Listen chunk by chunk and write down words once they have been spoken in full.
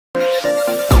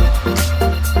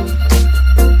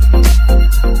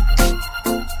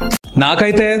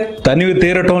నాకైతే తనివి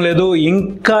తీరటం లేదు,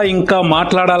 ఇంకా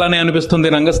మాట్లాడాలని అనిపిస్తుంది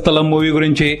రంగస్థలం మూవీ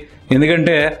గురించి.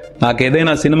 ఎందుకంటే నాకు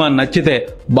ఏదైనా సినిమా నచ్చితే,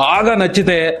 బాగా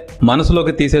నచ్చితే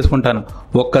మనసులోకి తీసేసుకుంటాను.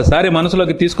 ఒక్కసారి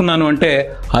మనసులోకి తీసుకున్నాను అంటే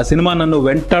ఆ సినిమా నన్ను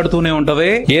వెంటాడుతూనే ఉంటది.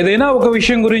 ఏదైనా ఒక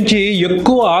విషయం గురించి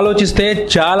ఎక్కువ ఆలోచిస్తే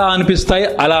చాలా అనిపిస్తాయి.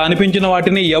 అలా అనిపించిన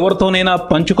వాటిని ఎవరితోనైనా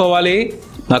పంచుకోవాలి.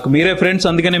 నాకు మీరే ఫ్రెండ్స్,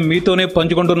 అందుకనే మీతోనే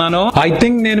పంచుకుంటున్నాను. ఐ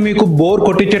థింక్ నేను మీకు బోర్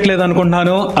కొట్టించట్లేదు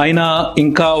అనుకుంటున్నాను. అయినా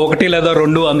ఇంకా 1 లేదా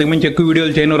 2 అంతకుమించి ఎక్కువ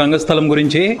వీడియోలు చేయను రంగస్థలం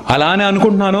గురించి. అలానే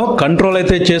అనుకుంటున్నాను, కంట్రోల్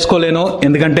అయితే చేసుకోలేను.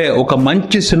 ఎందుకంటే ఒక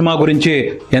మంచి సినిమా గురించి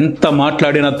ఎంత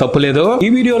మాట్లాడినా తప్పులేదు. ఈ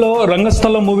వీడియోలో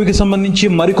రంగస్థలం మూవీకి సంబంధించి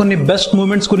మరికొన్ని బెస్ట్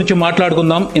మూమెంట్స్ గురించి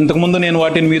మాట్లాడుకుందాం. ఇంతకు ముందు నేను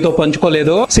వాటిని మీతో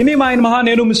పంచుకోలేదు. సినిమా అయిన మహా,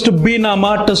 నేను మిస్టర్ బి. నా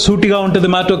మాట సూటిగా ఉంటుంది,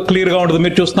 మాట క్లియర్ గా ఉంటుంది.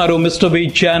 మీరు చూస్తున్నారు మిస్టర్ బి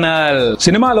ఛానల్.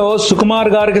 సినిమాలో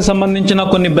సుకుమార్ గారికి సంబంధించిన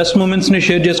కొన్ని బెస్ట్ మూమెంట్స్ ని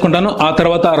షేర్ చేసుకుంటాను. ఆ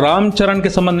తర్వాత రామ్ చరణ్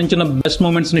కి సంబంధించిన బెస్ట్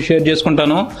మూమెంట్స్ ని షేర్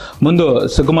చేసుకుంటాను. ముందు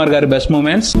సుకుమార్ గారి బెస్ట్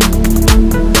మూమెంట్స్.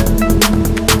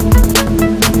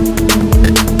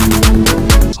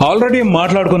 ఆల్రెడీ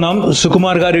మాట్లాడుకున్నాం.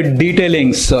 సుకుమార్ గారి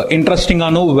డీటెయిలింగ్స్ ఇంట్రెస్టింగ్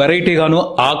గాను, వెరైటీ గాను,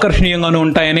 ఆకర్షణీయంగాను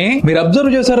ఉంటాయని. మీరు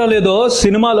అబ్జర్వ్ చేశారా లేదో,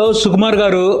 సినిమాలో సుకుమార్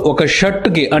గారు ఒక షర్ట్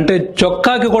కి, అంటే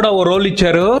చొక్కాకి కూడా ఓ రోల్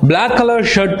ఇచ్చారు. బ్లాక్ కలర్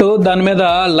షర్ట్, దాని మీద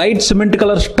లైట్ సిమెంట్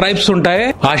కలర్ స్ట్రైప్స్ ఉంటాయి.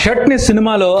 ఆ షర్ట్ ని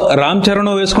సినిమాలో రామ్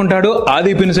చరణ్ వేసుకుంటాడు,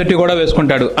 ఆది పినిశెట్టి కూడా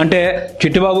వేసుకుంటాడు. అంటే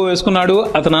చిట్టిబాబు వేసుకున్నాడు,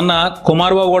 అతను అన్న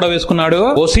కుమార్ బాబు కూడా వేసుకున్నాడు.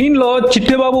 ఓ సీన్ లో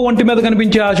చిట్టిబాబు ఒంటి మీద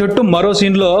కనిపించే ఆ షర్టు మరో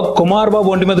సీన్ లో కుమార్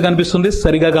బాబు ఒంటి మీద కనిపిస్తుంది.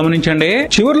 సరిగా గమనించండి.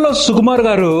 చివరిలో సుకుమార్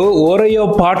గారు ఓరయ్యో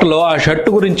పాటలో ఆ షర్ట్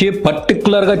గురించి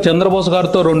పర్టికులర్ గా చంద్రబోస్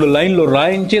గారితో 2 లైన్లు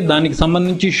రాయించి దానికి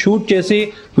సంబంధించి షూట్ చేసి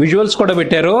విజువల్స్ కూడా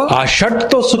పెట్టారు. ఆ షర్ట్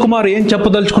తో సుకుమార్ ఏం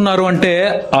చెప్పదలుచుకున్నారు అంటే,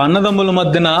 ఆ అన్నదమ్ముల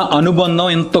మధ్యన అనుబంధం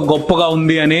ఎంత గొప్పగా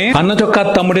ఉంది అని. అన్న చొక్కా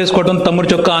తమ్ముడు వేసుకోవటం, తమ్ముడు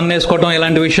చొక్కా అన్న వేసుకోవటం,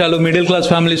 ఇలాంటి విషయాలు మిడిల్ క్లాస్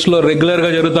ఫ్యామిలీస్ లో రెగ్యులర్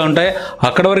గా జరుగుతూ ఉంటాయి.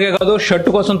 అక్కడ వరకే కాదు, షర్ట్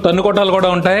కోసం తన్నుకోటాలు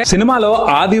కూడా ఉంటాయి. సినిమాలో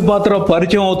ఆది పాత్ర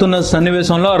పరిచయం అవుతున్న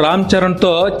సన్నివేశంలో రామ్ చరణ్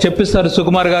తో చెప్పిస్తారు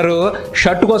సుకుమార్ గారు,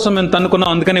 షర్ట్ కోసం మేము తన్నుకున్నాం,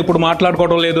 అందుకని ఇప్పుడు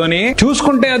మాట్లాడుకోవడం లేదు అని.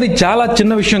 చూసుకుంటే అది చాలా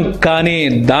చిన్న విషయం, కానీ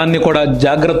దాన్ని కూడా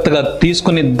జాగ్రత్తగా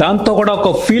తీసుకుని దాంతో కూడా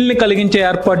ఒక ఫీల్ ని కలిగించే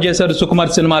ఏర్పాటు చేశారు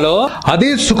సుకుమార్ సినిమాలో. అది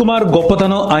సుకుమార్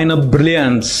గొప్పతనం, ఆయన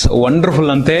బ్రిలియన్స్,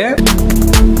 వండర్ఫుల్ అంతే.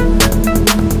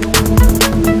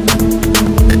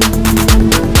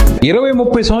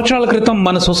 20-30 సంవత్సరాల క్రితం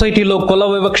మన సొసైటీలో కుల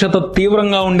వివక్షత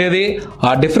తీవ్రంగా ఉండేది.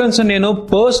 ఆ డిఫరెన్స్ నేను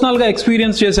పర్సనల్ గా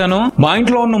ఎక్స్పీరియన్స్ చేశాను. మా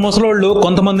ఇంట్లో ఉన్న ముసలోళ్ళు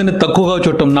కొంతమందిని తక్కువగా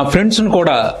చూడటం, నా ఫ్రెండ్స్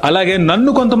కూడా, అలాగే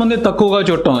నన్ను కొంతమంది తక్కువగా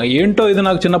చూడటం, ఏంటో ఇది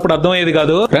నాకు చిన్నప్పుడు అర్థమయ్యేది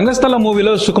కాదు. రంగస్థలం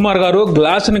మూవీలో సుకుమార్ గారు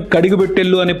గ్లాస్ ని కడిగి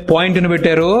పెట్టెళ్ళు అని పాయింట్ ని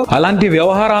పెట్టారు. అలాంటి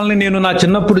వ్యవహారాలని నేను నా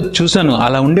చిన్నప్పుడు చూశాను.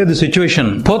 అలా ఉండేది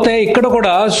సిచ్యువేషన్. పోతే ఇక్కడ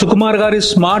కూడా సుకుమార్ గారి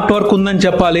స్మార్ట్ వర్క్ ఉందని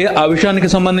చెప్పాలి. ఆ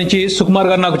విషయానికి సంబంధించి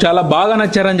సుకుమార్ గారు నాకు చాలా బాగా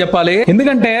నచ్చారని చెప్పాలి.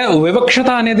 ఎందుకంటే వివక్షత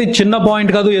అనేది చిన్న పాయింట్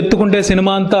కాదు, ఎత్తుకుంటే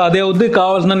సినిమా అంతా అదే అవుద్ది,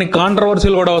 కావాల్సిన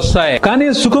కాంట్రవర్సీలు కూడా వస్తాయి. కానీ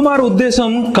సుకుమార్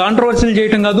ఉద్దేశం కాంట్రవర్సీలు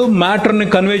చేయటం కాదు, మ్యాటర్ ని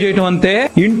కన్వే చేయటం అంతే.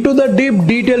 ఇంటూ ద డీప్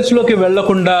డీటెయిల్స్ లోకి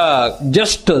వెళ్లకుండా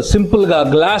జస్ట్ సింపుల్ గా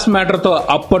గ్లాస్ మ్యాటర్ తో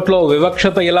అప్పట్లో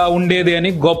వివక్షత ఇలా ఉండేది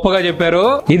అని గొప్పగా చెప్పారు.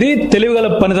 ఇది తెలివిగల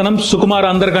పనితనం. సుకుమార్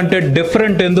అందరికంటే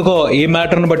డిఫరెంట్. ఎందుకో ఈ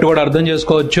మ్యాటర్ ని బట్టి కూడా అర్థం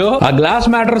చేసుకోవచ్చు. ఆ గ్లాస్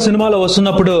మ్యాటర్ సినిమాలో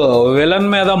వస్తున్నప్పుడు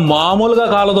విలన్ మీద మామూలుగా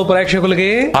కాలదు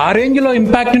ప్రేక్షకులకి. ఆ రేంజ్ లో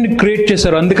ఇంపాక్ట్ ని క్రియేట్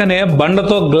చేశారు. అందుకనే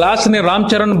బండతో గ్లాస్ ని రామ్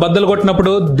చరణ్ బద్దలు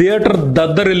కొట్టినప్పుడు థియేటర్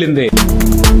దద్దరిల్లింది.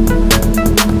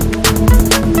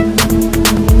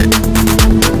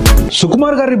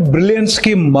 సుకుమార్ గారి బ్రిలియన్స్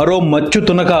కి మరో మచ్చు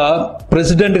తునక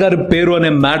ప్రెసిడెంట్ గారి పేరు అనే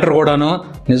మ్యాటర్ కూడాను.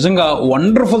 నిజంగా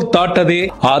వండర్ఫుల్ థాట్ అది.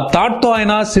 ఆ థాట్ తో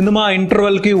ఆయన సినిమా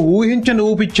ఇంటర్వెల్ కి ఊహించని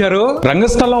ఊపిచ్చారు.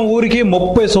 రంగస్థలం ఊరికి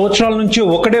 30 సంవత్సరాల నుంచి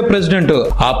ఒకటే ప్రెసిడెంట్.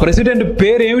 ఆ ప్రెసిడెంట్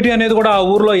పేరు ఏమిటి అనేది కూడా ఆ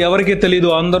ఊర్లో ఎవరికీ తెలియదు.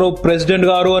 అందరూ ప్రెసిడెంట్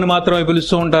గారు అని మాత్రమే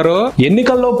పిలుస్తూ ఉంటారు.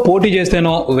 ఎన్నికల్లో పోటీ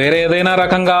చేస్తేనో, వేరే ఏదైనా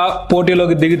రకంగా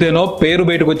పోటీలోకి దిగితేనో పేరు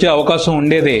బయటకు వచ్చే అవకాశం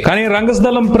ఉండేది. కానీ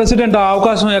రంగస్థలం ప్రెసిడెంట్ ఆ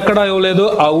అవకాశం ఎక్కడా ఇవ్వలేదు.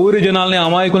 ఆ ఊరి జనాల్ని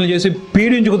అమాయకులు చేసి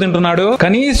పీడించుకు తింటున్నాడు.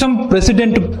 కనీసం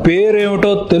ప్రెసిడెంట్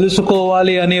పేరేమిటో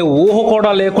తెలుసుకోవాలి అనే ఊహ కూడా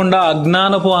లేకుండా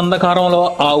అజ్ఞానపు అంధకారంలో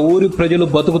ఆ ఊరి ప్రజలు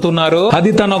బతుకుతున్నారు.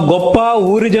 అది తన గొప్ప,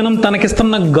 ఊరి జనం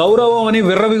తనకిస్తున్న గౌరవం అని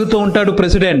విర్రవిగుతూ ఉంటాడు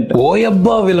ప్రెసిడెంట్.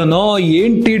 ఓయబ్బా విలనో,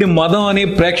 ఏంటి మదం అని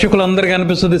ప్రేక్షకులందరికీ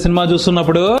అనిపిస్తుంది సినిమా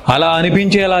చూస్తున్నప్పుడు. అలా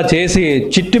అనిపించేలా చేసి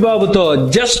చిట్టిబాబుతో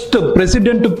జస్ట్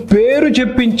ప్రెసిడెంట్ పేరు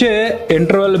చెప్పించే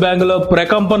ఇంటర్వెల్ బ్యాంక్ లో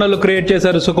ప్రకంపనలు క్రియేట్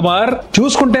చేశారు సుకుమార్.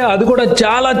 చూసుకుంటే అది కూడా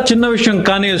చాలా చిన్న విషయం,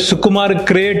 కానీ సుకుమార్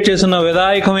క్రియేట్ చేసిన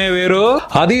విధాయకమే వేరు.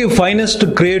 అది ఫైనెస్ట్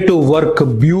క్రియేటివ్ వర్క్.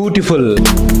 బ్యూటిఫుల్.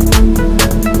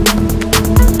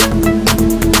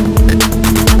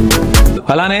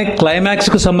 అలానే క్లైమాక్స్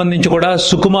కు సంబంధించి కూడా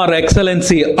సుకుమార్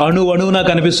ఎక్సలెన్సీ అణువునా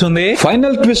కనిపిస్తుంది.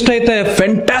 ఫైనల్ ట్విస్ట్ అయితే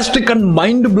ఫెంటాస్టిక్ అండ్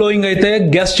మైండ్ బ్లోయింగ్ అయితే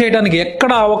గెస్ చేయడానికి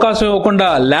ఎక్కడ అవకాశం ఇవ్వకుండా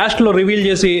లాస్ట్ లో రివీల్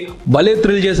చేసి భలే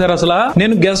థ్రిల్ చేశారు. అసలు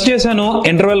నేను గెస్ చేశాను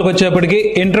ఇంటర్వెల్ కి వచ్చేప్పటికి.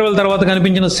 ఇంటర్వెల్ తర్వాత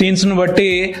కనిపించిన సీన్స్ ను బట్టి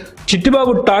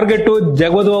చిట్టిబాబు టార్గెట్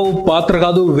జగవద్బాబు పాత్ర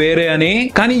కాదు వేరే అని,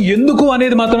 కానీ ఎందుకు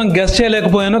అనేది మాత్రం గెస్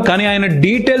చేయలేకపోయాను. కానీ ఆయన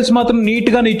డీటెయిల్స్ మాత్రం నీట్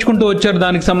గా ఇచ్చుకుంటూ వచ్చారు.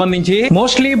 దానికి సంబంధించి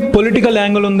మోస్ట్లీ పొలిటికల్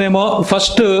యాంగిల్ ఉందేమో.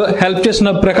 ఫస్ట్ హెల్ప్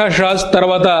చేసిన ప్రకాష్ రాజ్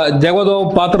తర్వాత జగవద్బాబు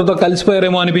పాత్రతో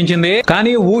కలిసిపోయారేమో అనిపించింది.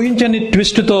 కానీ ఊహించని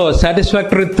ట్విస్ట్ తో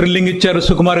సాటిస్ఫాక్టరీ థ్రిల్లింగ్ ఇచ్చారు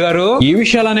సుకుమార్ గారు. ఈ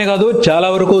విషయాలనే కాదు చాలా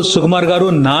వరకు సుకుమార్ గారు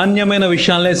నాణ్యమైన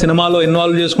విషయాలనే సినిమాలో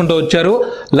ఇన్వాల్వ్ చేసుకుంటూ వచ్చారు.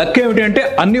 లక్ ఏమిటి అంటే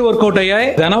అన్ని వర్కౌట్ అయ్యాయి.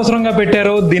 అనవసరంగా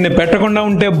పెట్టారు, దీన్ని పెట్టకుండా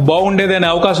ఉంటే బాగుండేది అనే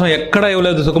అవకాశం ఎక్కడా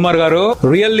ఇవ్వలేదు సుకుమార్ గారు.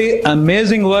 Really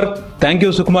amazing work. Thank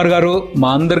you Sukumar గారు.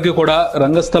 మా అందరికీ కూడా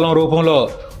రంగస్థలం రూపంలో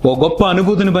ఓ గొప్ప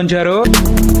అనుభూతిని పంచారు.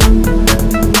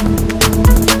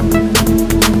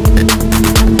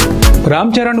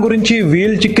 రామ్ చరణ్ గురించి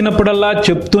వీలు చిక్కినప్పుడల్లా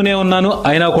చెప్తూనే ఉన్నాను.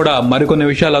 అయినా కూడా మరికొన్ని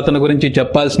విషయాలు అతని గురించి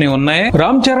చెప్పాల్సినవి ఉన్నాయి.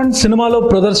 రామ్ చరణ్ సినిమాలో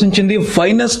ప్రదర్శించింది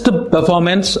ఫైనెస్ట్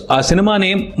పెర్ఫార్మెన్స్. ఆ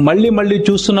సినిమాని మళ్ళీ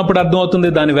చూస్తున్నప్పుడు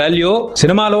అర్థమవుతుంది దాని వాల్యూ.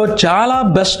 సినిమాలో చాలా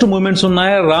బెస్ట్ మూమెంట్స్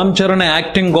ఉన్నాయి. రామ్ చరణ్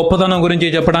యాక్టింగ్ గొప్పతనం గురించి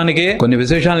చెప్పడానికి కొన్ని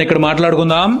విశేషాలను ఇక్కడ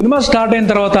మాట్లాడుకుందాం. సినిమా స్టార్ట్ అయిన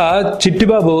తర్వాత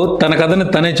చిట్టిబాబు తన కథని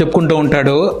తనే చెప్పుకుంటూ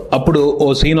ఉంటాడు. అప్పుడు ఓ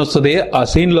సీన్ వస్తుంది. ఆ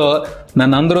సీన్ లో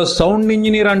నన్ను అందరూ సౌండ్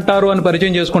ఇంజనీర్ అంటారు అని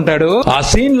పరిచయం చేసుకుంటాడు. ఆ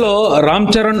సీన్ లో Ram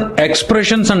Charan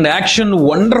expressions and action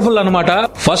wonderful అన్నమాట.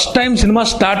 ఫస్ట్ టైం సినిమా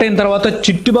స్టార్ట్ అయిన తర్వాత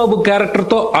చిట్టిబాబు క్యారెక్టర్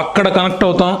తో అక్కడ కనెక్ట్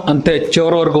అవుతాం, అంతే,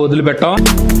 చివరి వరకు వదిలిపెట్టాం.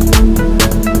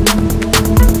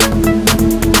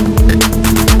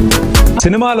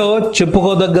 సినిమాలో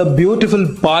చెప్పుకోదగ్గ beautiful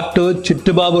part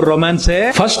Chittibabu రొమాన్సే.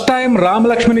 First time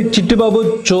రామలక్ష్మిని Chittibabu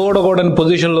చూడకూడని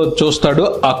position లో చూస్తాడు,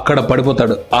 అక్కడ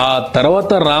పడిపోతాడు. ఆ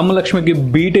తర్వాత రామలక్ష్మికి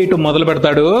బీట్ వేయటం మొదలు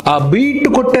పెడతాడు. ఆ బీట్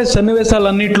కొట్టే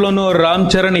సన్నివేశాలన్నింటిలోనూ రామ్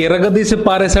చరణ్ ఎరగదీసి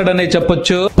పారేశాడనే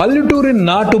చెప్పొచ్చు. పల్లెటూరి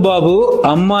నాటు బాబు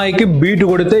అమ్మాయికి బీట్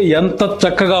కొడితే ఎంత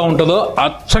చక్కగా ఉంటుందో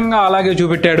అచ్చంగా అలాగే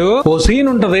చూపెట్టాడు. ఓ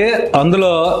సీన్ ఉంటది,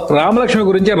 అందులో రామలక్ష్మి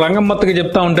గురించి రంగమ్మత్తకి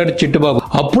చెప్తా ఉంటాడు చిట్టిబాబు.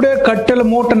 అప్పుడే కట్టెల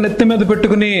మూట నెత్తి మీద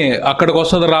పెట్టుకుని అక్కడికి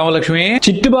వస్తుంది రామలక్ష్మి.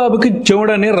 చిట్టిబాబుకి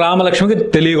చెవుడని రామలక్ష్మికి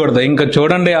తెలియకూడదు. ఇంకా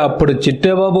చూడండి, అప్పుడు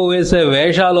చిట్టిబాబు వేసే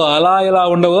వేషాలు అలా ఇలా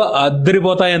ఉండవు,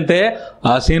 అద్దరిపోతాయంతే.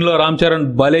 ఆ సీన్ లో రామ్ చరణ్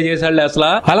భలే చేశాడు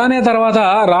అసలు. అలానే తర్వాత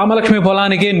రామలక్ష్మి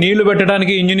పొలానికి నీళ్లు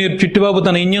పెట్టడానికి ఇంజనీర్ చిట్టిబాబు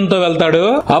తన ఇంజిన్ తో వెళ్తాడు.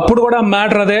 అప్పుడు కూడా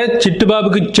మ్యాటర్ అదే,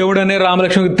 చిట్టిబాబుకి చెవుడని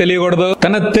రామలక్ష్మికి తెలియకూడదు.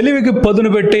 తన తెలివికి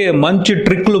పదును పెట్టి మంచి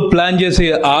ట్రిక్లు ప్లాన్ చేసి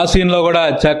ఆ సీన్ లో కూడా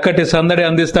చక్కటి సందడి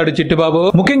అందిస్తాడు చిట్టిబాబు.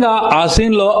 ముఖ్యంగా ఆ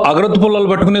సీన్ లో అగరత్తు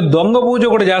పుల్లలు పట్టుకుని దొంగ పూజ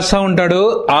కూడా చేస్తా ఉంటాడు.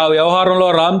 ఆ వ్యవహారంలో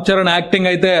రామ్ చరణ్ యాక్టింగ్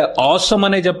అయితే ఆసమ్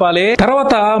అనే చెప్పాలి.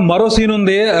 తర్వాత మరో సీన్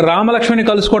ఉంది, రామలక్ష్మిని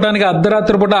కలుసుకోవడానికి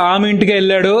అర్ధరాత్రి పూట ఆమె ఇంటికి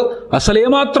వెళ్ళాడు. అసలు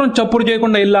ఏమాత్రం చప్పుడు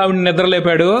చేయకుండా వెళ్ళి ఆవిడ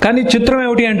నిద్రలేపాడు. కానీ చిత్రం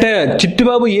ఏమిటి అంటే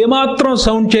చిట్టిబాబు ఏమాత్రం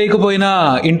సౌండ్ చేయకపోయినా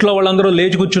ఇంట్లో వాళ్ళందరూ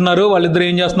లేచి కూర్చున్నారు, వాళ్ళిద్దరు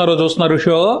ఏం చేస్తున్నారో చూస్తున్నారు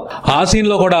షో. ఆ సీన్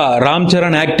లో కూడా రామ్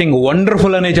చరణ్ యాక్టింగ్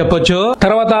వండర్ఫుల్ అనే చెప్పొచ్చు.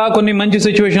 తర్వాత కొన్ని మంచి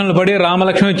సిచ్యువేషన్లు పడి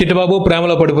రామలక్ష్మి చిట్టిబాబు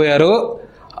ప్రేమలో పడిపోయారు.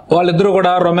 వాళ్ళిద్దరూ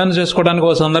కూడా రొమాన్స్ చేసుకోవడానికి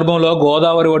ఒక సందర్భంలో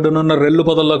గోదావరి ఒడ్డునున్న రెల్లు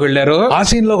పొదల్లోకి వెళ్లారు. ఆ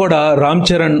సీన్ లో కూడా రామ్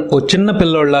చరణ్ ఓ చిన్న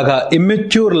పిల్లోడ్లాగా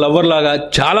ఇమ్మెచ్యూర్ లవర్ లాగా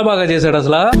చాలా బాగా చేశాడు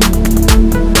అసలు.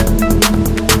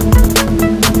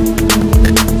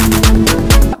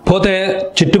 పోతే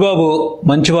చిట్టిబాబు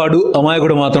మంచివాడు,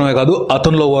 అమాయకుడు మాత్రమే కాదు,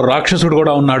 అతనిలో ఓ రాక్షసుడు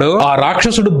కూడా ఉన్నాడు. ఆ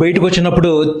రాక్షసుడు బయటకు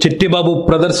వచ్చినప్పుడు చిట్టిబాబు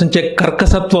ప్రదర్శించే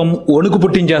కర్కసత్వం వణుకు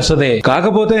పుట్టించేస్తది.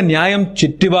 కాకపోతే న్యాయం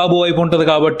చిట్టిబాబు వైపు ఉంటది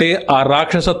కాబట్టి ఆ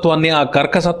రాక్షసత్వాన్ని, ఆ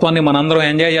కర్కసత్వాన్ని మనందరం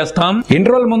ఎంజాయ్ చేస్తాం.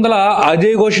 ఇంటర్వెల్ ముందల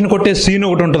అజయ్ ఘోష్ ని కొట్టే సీన్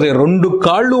ఒకటి ఉంటది. 2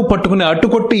 కాళ్ళు పట్టుకుని అటు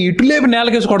కొట్టి ఇటులేపి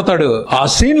నేలకేసి కొడతాడు. ఆ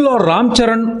సీన్ లో రామ్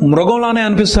చరణ్ మృగంలానే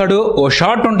అనిపిస్తాడు. ఓ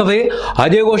షాట్ ఉంటది,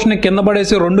 అజయ్ ఘోష్ ని కింద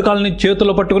పడేసి 2 కాళ్ళని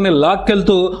చేతుల్లో పట్టుకుని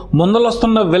లాక్కెళ్తూ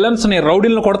ముందలొస్తున్న విలన్స్ ని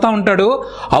రౌడీలను కొడతా ఉంటాడు.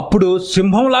 అప్పుడు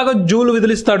సింహం లాగా జూలు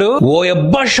విదిలిస్తాడు. ఓ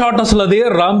ఎబ్బా షాట్ అసలు అది.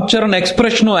 Ram Charan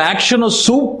expression, action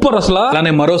super అసలు.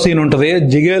 అలానే మరో సీన్ ఉంటది,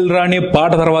 జిగేల్ రాణి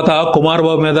పాట తర్వాత కుమార్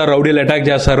బాబు మీద రౌడీలు అటాక్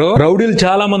చేస్తారు. రౌడీలు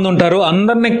చాలా మంది ఉంటారు,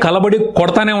 అందరినీ కలబడి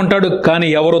కొడతానే ఉంటాడు, కానీ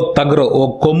ఎవరు తగ్గరు. ఓ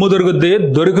కొమ్ము దొరుకుద్ది,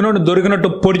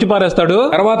 దొరికినట్టు పొడిచి పారేస్తాడు.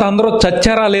 తర్వాత అందరూ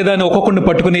చచ్చారా లేదా అని ఒక్కొక్కడిని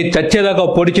పట్టుకుని చచ్చేదాకా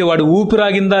పొడిచి వాడు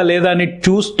ఊపిరాగిందా లేదా అని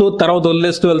చూస్తూ తర్వాత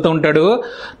వదిలేస్తూ వెళ్తూ ఉంటాడు.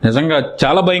 నిజంగా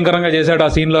చాలా భయంకరంగా చేశాడు ఆ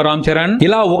సీన్ లో రామ్ చరణ్.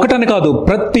 ఇలా ఒకటని కాదు,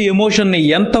 ప్రతి ఎమోషన్ ని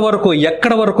ఎంత వరకు,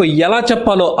 ఎక్కడ వరకు, ఎలా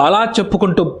చెప్పాలో అలా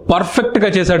చెప్పుకుంటూ పర్ఫెక్ట్ గా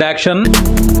చేశాడు యాక్షన్.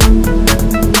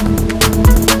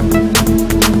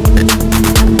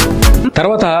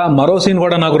 తర్వాత మరో సీన్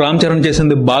కూడా నాకు రామ్ చరణ్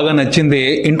చేసింది బాగా నచ్చింది.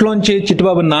 ఇంట్లోంచి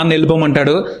చిట్టిబాబు నాన్న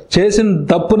వెళ్ళిపోమంటాడు, చేసిన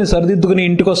తప్పుని సరిదిద్దుకుని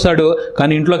ఇంటికి వస్తాడు,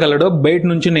 కానీ ఇంట్లోకి వెళ్ళడు, బయట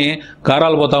నుంచి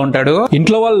కారాలు పోతా ఉంటాడు.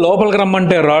 ఇంట్లో వాళ్ళు లోపలికి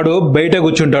రమ్మంటే రాడు, బయటే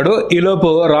కూర్చుంటాడు. ఈలోపు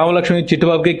రామలక్ష్మి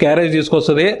చిట్టిబాబుకి క్యారేజ్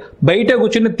తీసుకొస్తుంది, బయటే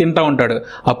కూర్చుని తింటా ఉంటాడు.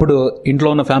 అప్పుడు ఇంట్లో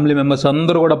ఉన్న ఫ్యామిలీ మెంబర్స్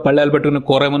అందరూ కూడా పళ్ళాలు పెట్టుకుని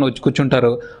కూర ఏమని వచ్చి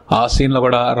కూర్చుంటారు. ఆ సీన్ లో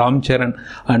కూడా రామ్ చరణ్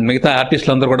అండ్ మిగతా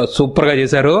ఆర్టిస్టులు అందరూ కూడా సూపర్ గా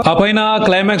చేశారు. ఆ పైన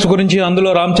క్లైమాక్స్ గురించి,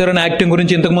 అందులో రామ్ చరణ్ యాక్టింగ్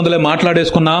గురించి ఇంతకు ముందులే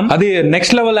మాట్లాడేసుకున్నాం. అది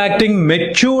next level acting,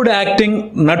 matured acting.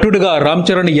 నటుడిగా రామ్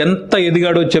చరణ్ ఎంత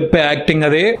ఎదిగాడో చెప్పే యాక్టింగ్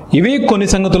అదే. ఇవి కొన్ని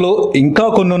సంగతులు, ఇంకా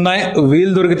కొన్ని ఉన్నాయి.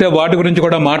 వీలు దొరికితే వాటి గురించి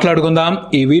కూడా మాట్లాడుకుందాం.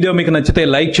 ఈ వీడియో మీకు నచ్చితే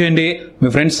లైక్ చేయండి, మీ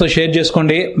ఫ్రెండ్స్ తో షేర్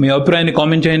చేసుకోండి, మీ అభిప్రాయాన్ని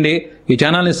కామెంట్ చేయండి, ఈ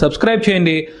ఛానల్ ని సబ్స్క్రైబ్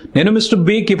చేయండి. నేను mister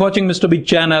B, keep watching mister B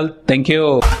channel. Thank you.